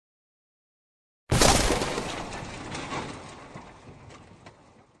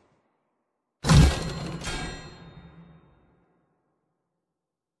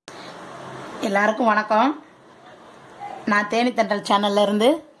எல்லாருக்கும் வணக்கம். நான் தேனி தென்றல் சேனல்ல இருந்து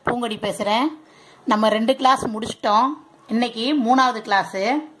பூங்கொடி பேசுகிறேன். நம்ம 2 கிளாஸ் முடிச்சிட்டோம். இன்னைக்கு 3வது கிளாஸு.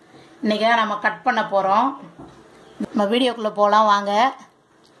 இன்னைக்கு தான் நம்ம கட் பண்ண போகிறோம். நம்ம வீடியோக்குள்ளே போகலாம் வாங்க.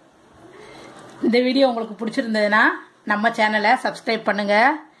 இந்த வீடியோ உங்களுக்கு பிடிச்சிருந்ததுன்னா நம்ம சேனலை சப்ஸ்கிரைப்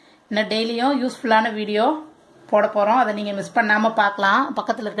பண்ணுங்கள். இன்னும் டெய்லியும் யூஸ்ஃபுல்லான வீடியோ போட போகிறோம். அதை நீங்கள் மிஸ் பண்ணாமல் பார்க்கலாம்.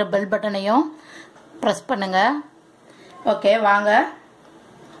 பக்கத்தில் இருக்கிற பெல் பட்டனையும் ப்ரெஸ் பண்ணுங்கள். ஓகே வாங்க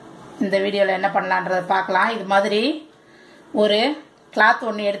இந்த வீடியோவில் என்ன பண்ணலான்றதை பார்க்கலாம். இது மாதிரி ஒரு கிளாத்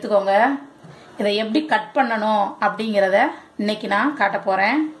ஒன்று எடுத்துக்கோங்க. இதை எப்படி கட் பண்ணணும் அப்படிங்கிறத இன்னைக்கு நான் காட்ட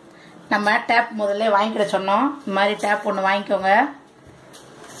போகிறேன். நம்ம டேப் முதல்ல வாங்கிக்கிற சொன்னோம். இந்த மாதிரி டேப் ஒன்று வாங்கிக்கோங்க.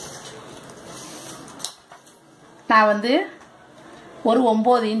 நான் ஒரு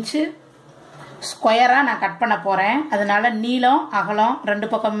 9 இன்ச்சு ஸ்கொயராக நான் கட் பண்ண போகிறேன். அதனால நீளம் அகலம்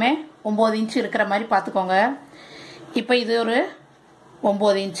 2 பக்கமுமே 9 இன்ச்சு இருக்கிற மாதிரி பார்த்துக்கோங்க. இப்போ இது ஒரு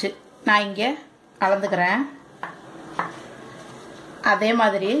 9 இன்ச்சு நான் இங்கே அளந்துக்கிறேன். அதே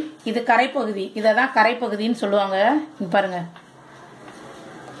மாதிரி இது கரைப்பகுதி. இதை தான் கரைப்பகுதின்னு சொல்லுவாங்க. இங்கே பாருங்கள்,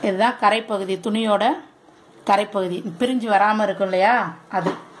 இதுதான் கரைப்பகுதி. துணியோட கரைப்பகுதி பிரிஞ்சு வராமல் இருக்கும் இல்லையா,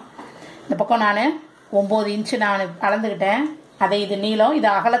 அது. இந்த பக்கம் நான் 9 இன்ச்சு நான் அளந்துக்கிட்டேன். அதே இது நீளம், இது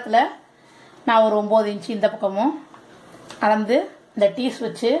அகலத்தில் நான் ஒரு 9 இன்ச்சு இந்த பக்கமும் அளந்து இந்த டீஸ்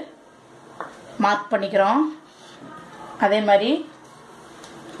வச்சு மார்க் பண்ணிக்கிறோம். அதே மாதிரி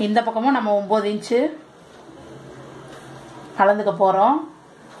இந்த பக்கமும் நம்ம 9 இன்ச்சு அளந்துக்க போகிறோம்.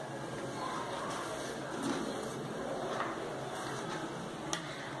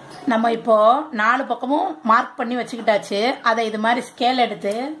 நம்ம இப்போ 4 பக்கமும் மார்க் பண்ணி வச்சுக்கிட்டாச்சு. அதை இது மாதிரி ஸ்கேல்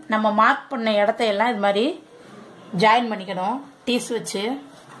எடுத்து நம்ம மார்க் பண்ண இடத்தையெல்லாம் இது மாதிரி ஜாயின் பண்ணிக்கணும் டீஸ் வச்சு.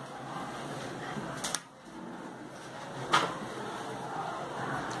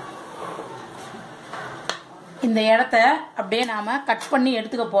 இந்த இடத்த அப்படியே நாம கட் பண்ணி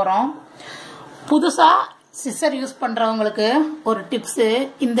எடுத்துக்க போறோம். புதுசா சிசர் யூஸ் பண்றவங்களுக்கு ஒரு டிப்ஸ்.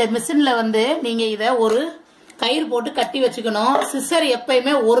 இந்த மிஷின்ல நீங்க இத ஒரு கயிறு போட்டு கட்டி வச்சுக்கணும். சிசர்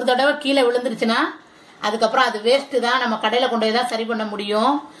எப்பயுமே ஒரு தடவை கீழே விழுந்துருச்சுன்னா அதுக்கப்புறம் அது வேஸ்ட் தான். நம்ம கடையில கொண்டு போய் தான் சரி பண்ண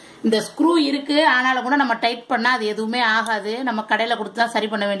முடியும். இந்த ஸ்க்ரூ இருக்கு, ஆனாலும் கூட நம்ம டைட் பண்ணா அது எதுவுமே ஆகாது. நம்ம கடையில கொடுத்து தான் சரி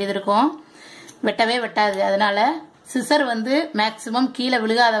பண்ண வேண்டியது இருக்கும். வெட்டவே வெட்டாது. அதனால சிசர் மேக்சிமம் கீழே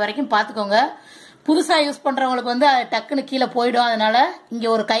விழுகாத வரைக்கும் பாத்துக்கோங்க. புதுசா யூஸ் பண்றவங்களுக்கு அது டக்குன்னு கீழே போயிடும். அதனால இங்க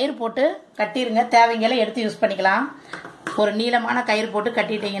ஒரு கயிறு போட்டு கட்டிருங்க. தேவைங்களை எடுத்து யூஸ் பண்ணிக்கலாம். ஒரு நீளமான கயிறு போட்டு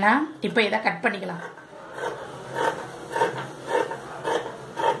கட்டிட்டீங்கன்னா இப்ப இதை கட் பண்ணிக்கலாம்.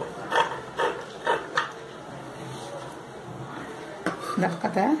 இந்த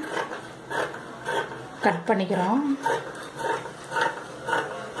பக்கத்தை கட் பண்ணிக்கிறோம்.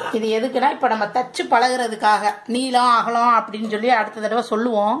 இது எதுக்குன்னா இப்ப நம்ம தச்சு பழகுறதுக்காக நீளம் அகலம் அப்படின்னு சொல்லி அடுத்த தடவை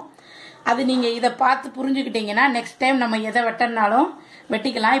சொல்லுவோம். அது நீங்க இதை பார்த்து புரிஞ்சுக்கிட்டீங்கன்னா நெக்ஸ்ட் டைம் நம்ம எதை வெட்டினாலும்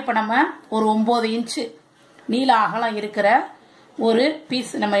வெட்டிக்கலாம். இப்ப நம்ம ஒரு 9 இன்ச்சு நீள அகலம் இருக்கிற ஒரு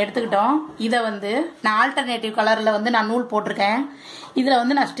பீஸ் நம்ம எடுத்துக்கிட்டோம். இதை நான் ஆல்டர்னேட்டிவ் கலர்ல நான் நூல் போட்டிருக்கேன். இதுல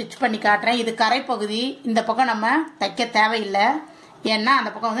நான் ஸ்டிச் பண்ணி காட்டுறேன். இது கரைப்பகுதி. இந்த பக்கம் நம்ம தைக்க தேவையில்லை. ஏன்னா அந்த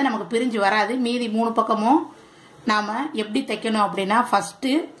பக்கம் நமக்கு பிரிஞ்சு வராது. மீதி 3 பக்கமும் நாம எப்படி தைக்கணும் அப்படின்னா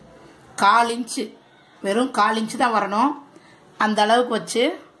ஃபர்ஸ்ட் 1/4 இன்ச்சு, வெறும் 1/4 இன்ச்சு தான் வரணும். அந்த அளவுக்கு வச்சு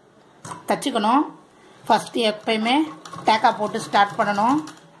தச்சுக்கணும். ஃபர்ஸ்ட் எப்பயுமே டேக்கா போட்டு ஸ்டார்ட் பண்ணணும்.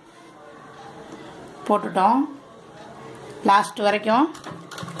 போட்டுட்டோம். லாஸ்ட் வரைக்கும்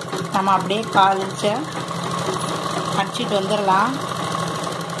நம்ம அப்படியே 1/4 இன்ச்சை அடிச்சிட்டு வந்துடலாம்.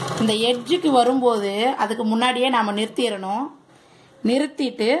 இந்த எட்ஜுக்கு வரும்போது அதுக்கு முன்னாடியே நாம நிறுத்திடணும்.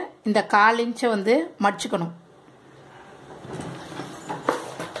 நிறுத்திட்டு இந்த 1/4 இன்ச்சை மடிச்சுக்கணும்.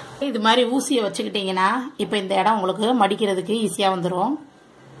 இது மாதிரி ஊசியை வச்சுக்கிட்டீங்கன்னா இப்ப இந்த இடம் உங்களுக்கு மடிக்கிறதுக்கு ஈஸியா வந்துடும்.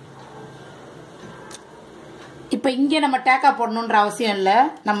 இப்ப இங்க நம்ம டேக்கா போடணும்ன்ற அவசியம் இல்லை.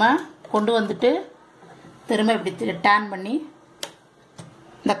 நம்ம கொண்டு வந்துட்டு திரும்ப இப்படி டேன் பண்ணி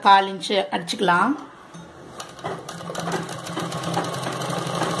இந்த 1/4 இன்ச்சு அடிச்சுக்கலாம்.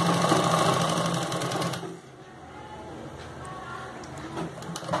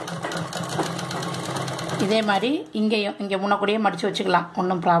 இதே மாதிரி இங்கேயும் இங்க முன்னக்கூடியே மடிச்சு வச்சுக்கலாம்.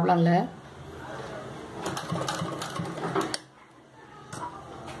 ஒன்றும் ப்ராப்ளம் இல்லை.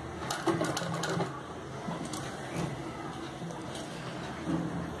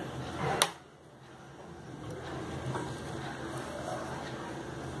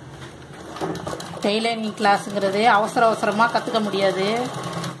 டெய்லரிங் கிளாஸுங்கிறது அவசர அவசரமாக கற்றுக்க முடியாது.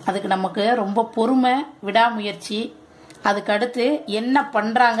 அதுக்கு நமக்கு ரொம்ப பொறுமை, விடாமுயற்சி, அதுக்கு அடுத்து என்ன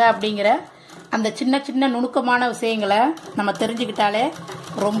பண்ணுறாங்க அப்படிங்கிற அந்த சின்ன சின்ன நுணுக்கமான விஷயங்களை நம்ம தெரிஞ்சுக்கிட்டாலே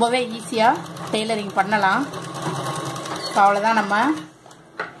ரொம்பவே ஈஸியாக டெய்லரிங் பண்ணலாம். அவ்வளோதான், நம்ம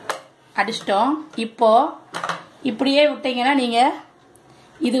அடிச்சிட்டோம். இப்போது இப்படியே விட்டீங்கன்னா நீங்கள்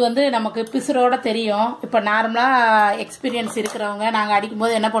இது வந்து நமக்கு பிசுரோட தெரியும். இப்போ நார்மலாக எக்ஸ்பீரியன்ஸ் இருக்கிறவங்க நாங்கள்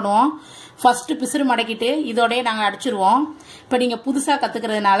அடிக்கும்போது என்ன பண்ணுவோம், ஃபர்ஸ்ட் பிசுறு மடக்கிட்டு இதோடய நாங்கள் அடிச்சிருவோம். இப்போ நீங்கள் புதுசாக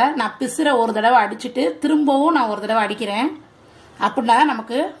கற்றுக்கிறதுனால நான் பிசுரை ஒரு தடவை அடிச்சுட்டு திரும்பவும் நான் ஒரு தடவை அடிக்கிறேன். அப்படின்னா தான்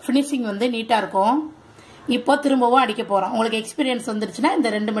நமக்கு ஃபினிஷிங் வந்து நீட்டாக இருக்கும். இப்போ திரும்பவும் அடிக்க போகிறோம். உங்களுக்கு எக்ஸ்பீரியன்ஸ் வந்துருச்சுன்னா இந்த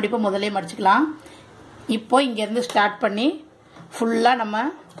 2 மடிப்பை முதல்ல மடிச்சுக்கலாம். இப்போ இங்கேருந்து ஸ்டார்ட் பண்ணி ஃபுல்லாக நம்ம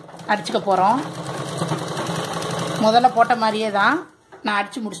அடிச்சுக்க போகிறோம். முதல்ல போட்ட மாதிரியே தான் நான்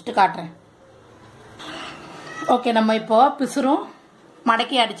அடித்து முடிச்சுட்டு காட்டுறேன். ஓகே, நம்ம இப்போ பிசுரும்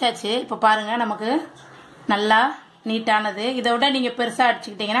மடக்கி அடித்தாச்சு. இப்போ பாருங்கள் நமக்கு நல்லா நீட்டானது. இதை விட நீங்கள் பெருசாக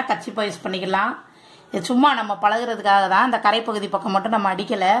அடிச்சுக்கிட்டிங்கன்னா கச்சிப்பா யூஸ் பண்ணிக்கலாம். இது சும்மா நம்ம பழகிறதுக்காக தான், இந்த கரைப்பகுதி பக்கம் மட்டும் நம்ம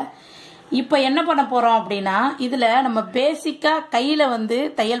அடிக்கலை. இப்போ என்ன பண்ண போகிறோம் அப்படின்னா, இதில் நம்ம பேசிக்காக கையில் வந்து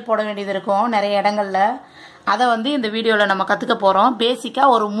தையல் போட வேண்டியது இருக்கும் நிறைய இடங்களில். அதை வந்து இந்த வீடியோவில் நம்ம கற்றுக்க போகிறோம்.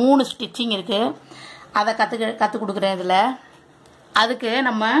 பேசிக்காக ஒரு 3 ஸ்டிச்சிங் இருக்குது. அதை கற்றுக் கொடுக்குறேன். இதில் அதுக்கு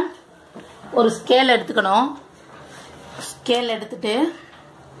நம்ம ஒரு ஸ்கேல் எடுத்துக்கணும். ஸ்கேல் எடுத்துட்டு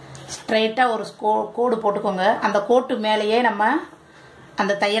ஸ்ட்ரைட்டாக ஒரு கோடு போட்டுக்கோங்க. அந்த கோட்டு மேலேயே நம்ம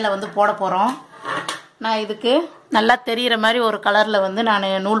அந்த தையலை வந்து போட போகிறோம். நான் இதுக்கு நல்லா தெரிகிற மாதிரி ஒரு கலரில் வந்து நான்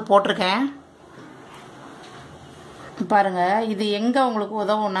நூல் போட்டிருக்கேன். பாருங்கள், இது எங்கே உங்களுக்கு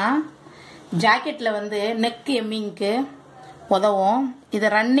உதவும்னா, ஜாக்கெட்டில் வந்து நெக் எம்மிங்க்கு உதவும். இது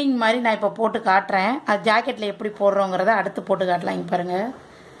ரன்னிங் மாதிரி நான் இப்போ போட்டு காட்டுறேன். அது ஜாக்கெட்டில் எப்படி போடுறோங்கிறத அடுத்து போட்டு காட்டலாம். இங்கே பாருங்கள்,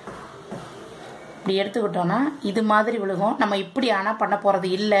 இப்படி எடுத்துக்கிட்டோன்னா இது மாதிரி விழுகும். நம்ம இப்படி ஆனால் பண்ண போகிறது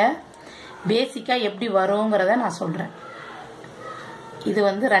இல்லை. பேசிக்காக எப்படி வருங்கிறத நான் சொல்கிறேன். இது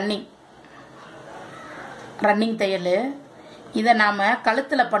வந்து ரன்னிங் தையல். இதை நாம்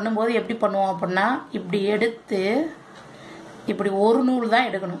கழுத்தில் பண்ணும்போது எப்படி பண்ணுவோம் அப்படின்னா, இப்படி எடுத்து இப்படி ஒரு நூல் தான்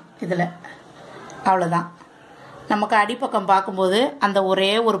எடுக்கணும். இதில் அவ்வளோதான். நமக்கு அடிப்பக்கம் பார்க்கும்போது அந்த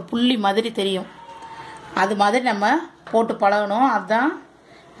ஒரே ஒரு புள்ளி மாதிரி தெரியும். அது மாதிரி நம்ம போட்டு பழகணும். அதுதான்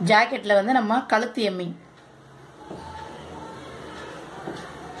ஜாக்கெட்டில் வந்து நம்ம கழுத்து எம்மிங்.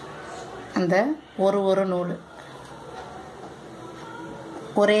 அந்த ஒரு நூல்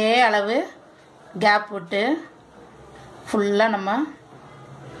ஒரே அளவு கேப் விட்டு ஃபுல்லாக நம்ம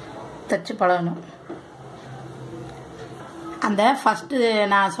தைச்சு பழகணும். அந்த ஃபஸ்ட்டு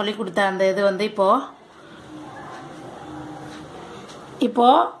நான் சொல்லி கொடுத்த அந்த இது வந்து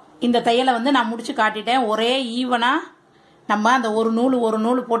இப்போது இந்த தையலை வந்து நான் முடிச்சு காட்டிட்டேன். ஒரே ஈவனாக நம்ம அந்த ஒரு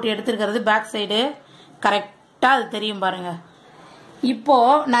நூல் போட்டு எடுத்துருக்கிறது பேக் சைடு கரெக்டாக அது தெரியும் பாருங்கள்.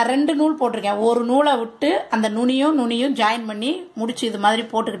 இப்போது நான் 2 நூல் போட்டிருக்கேன். ஒரு நூலை விட்டு அந்த நுனியும் ஜாயின் பண்ணி முடிச்சு இது மாதிரி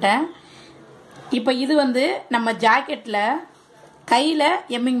போட்டுக்கிட்டேன். இப்போ இது வந்து நம்ம ஜாக்கெட்டில் கையில்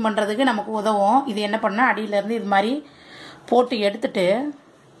எம்மிங் பண்ணுறதுக்கு நமக்கு உதவும். இது என்ன பண்ணால் அடியிலேருந்து இது மாதிரி போட்டு எடுத்துட்டு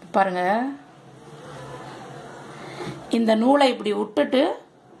பாருங்கள், இந்த நூலை இப்படி விட்டுட்டு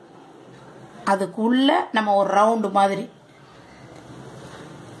அதுக்குள்ளே நம்ம ஒரு ரவுண்டு மாதிரி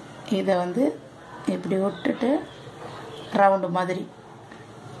இதை வந்து இப்படி விட்டுட்டு ரவுண்டு மாதிரி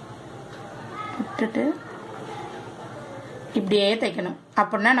விட்டுட்டு இப்படியே தைக்கணும்.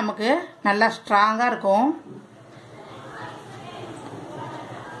 அப்படின்னா நமக்கு நல்லா ஸ்ட்ராங்காக இருக்கும்.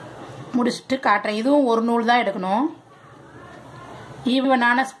 முடிச்சுட்டு காட்டுறேன். இதுவும் ஒரு நூல் தான் எடுக்கணும்.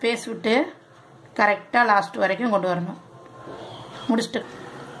 ஈவனான ஸ்பேஸ் விட்டு கரெக்டாக லாஸ்ட் வரைக்கும் கொண்டு வரணும். முடிச்சுட்டு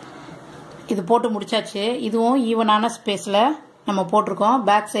இது போட்டு முடிச்சாச்சு. இதுவும் ஈவனான ஸ்பேஸில் நம்ம போட்டிருக்கோம்.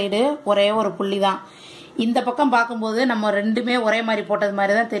 பேக் சைடு ஒரே ஒரு புள்ளி தான். இந்த பக்கம் பார்க்கும்போது நம்ம ரெண்டுமே ஒரே மாதிரி போட்டது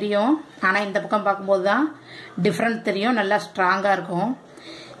மாதிரி தான் தெரியும். ஆனால் இந்த பக்கம் பார்க்கும்போது தான் டிஃப்ரெண்ட் தெரியும். நல்லா ஸ்ட்ராங்காக இருக்கும்.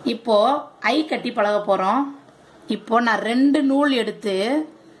 இப்போது ஐ கட்டி பழக போகிறோம். இப்போது நான் 2 நூல் எடுத்து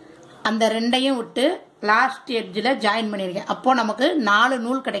அந்த 2ஐயும் விட்டு லாஸ்ட் எட்ஜில் ஜாயின் பண்ணியிருக்கேன். அப்போது நமக்கு 4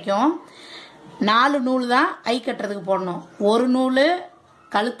 நூல் கிடைக்கும். 4 நூல் தான் ஐ கட்டுறதுக்கு போடணும். ஒரு நூல்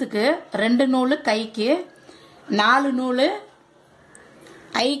கழுத்துக்கு, 2 நூல் கைக்கு, 4 நூல்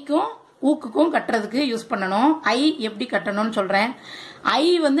ஐக்கும் ஊக்குக்கும் கட்டுறதுக்கு யூஸ் பண்ணணும். ஐ எப்படி கட்டணும்னு சொல்கிறேன். ஐ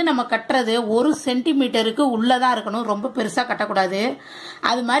வந்து நம்ம கட்டுறது 1 சென்டிமீட்டருக்கு உள்ளதான் இருக்கணும். ரொம்ப பெருசாக கட்டக்கூடாது.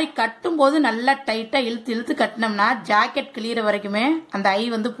 அது மாதிரி கட்டும்போது நல்லா டைட்டாக இழுத்து கட்டினோம்னா ஜாக்கெட் கிளியிற வரைக்குமே அந்த ஐ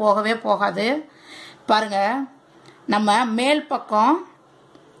வந்து போகவே போகாது. பாருங்க, நம்ம மேல் பக்கம்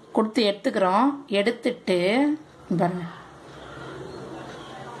கொடுத்து எடுத்துக்கிறோம். எடுத்துட்டு பாருங்க,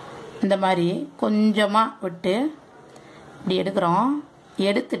 இந்த மாதிரி கொஞ்சமாக விட்டு இப்படி எடுக்கிறோம்.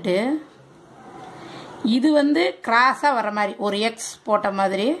 எடுத்துட்டு இது வந்து கிராஸாக வர மாதிரி ஒரு எக்ஸ் போட்ட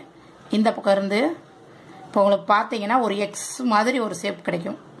மாதிரி இந்த பக்கம் இருந்து இப்போ உங்களுக்கு பார்த்தீங்கன்னா ஒரு எக்ஸ் மாதிரி ஒரு ஷேப்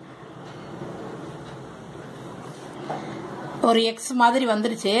கிடைக்கும். ஒரு எக்ஸ் மாதிரி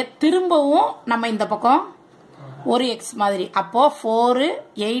வந்துருச்சு. திரும்பவும் நம்ம இந்த பக்கம் ஒரு எக்ஸ் மாதிரி. அப்போது 4,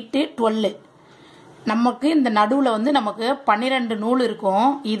 8, 12 நமக்கு இந்த நடுவில் வந்து நமக்கு 12 நூல் இருக்கும்.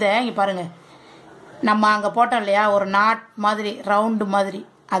 இதை இங்கே பாருங்கள், நம்ம அங்கே போட்டோம் இல்லையா ஒரு நாட் மாதிரி ரவுண்டு மாதிரி,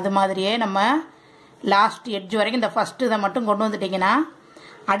 அது மாதிரியே நம்ம லாஸ்ட் எட்ஜ் வரைக்கும் இந்த ஃபஸ்ட்டு இதை மட்டும் கொண்டு வந்துட்டிங்கன்னா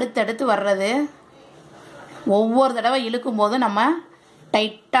அடுத்தடுத்து வர்றது ஒவ்வொரு தடவை இழுக்கும் போது நம்ம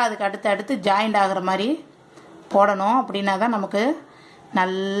டைட்டாக அதுக்கு அடுத்து ஜாயிண்ட் ஆகிற மாதிரி போடணும். அப்படின்னா தான் நமக்கு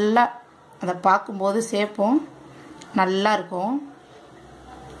நல்லா அதை பார்க்கும்போது ஷேப்பும் நல்லா இருக்கும்.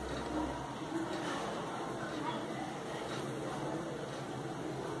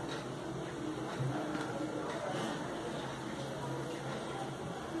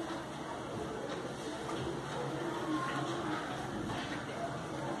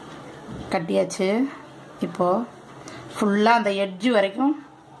 கட்டியாச்சு. இப்போது ஃபுல்லாக அந்த எட்ஜு வரைக்கும்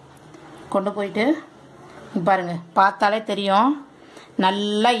கொண்டு போயிட்டு பாருங்கள், பார்த்தாலே தெரியும்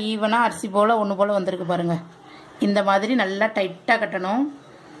நல்லா ஈவனாக அரிசி போல் ஒன்று போல் வந்திருக்கு பாருங்கள். இந்த மாதிரி நல்லா டைட்டாக கட்டணும்.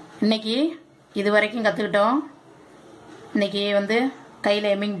 இன்றைக்கி இது வரைக்கும் கற்றுக்கிட்டோம். இன்றைக்கி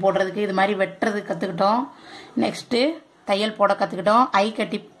கையில் எம்மிங் போடுறதுக்கு இது மாதிரி வெட்டுறதுக்கு கற்றுக்கிட்டோம். நெக்ஸ்ட்டு தையல் போட கற்றுக்கிட்டோம். ஐ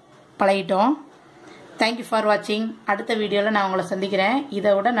கட்டி பழகிட்டோம். தேங்க்யூ ஃபார் வாட்சிங். அடுத்த வீடியோவில் நான் உங்களை சந்திக்கிறேன்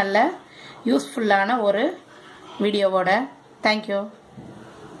இதை விட நல்ல யூஸ்ஃபுல்லான ஒரு வீடியோவோட. தேங்க்யூ.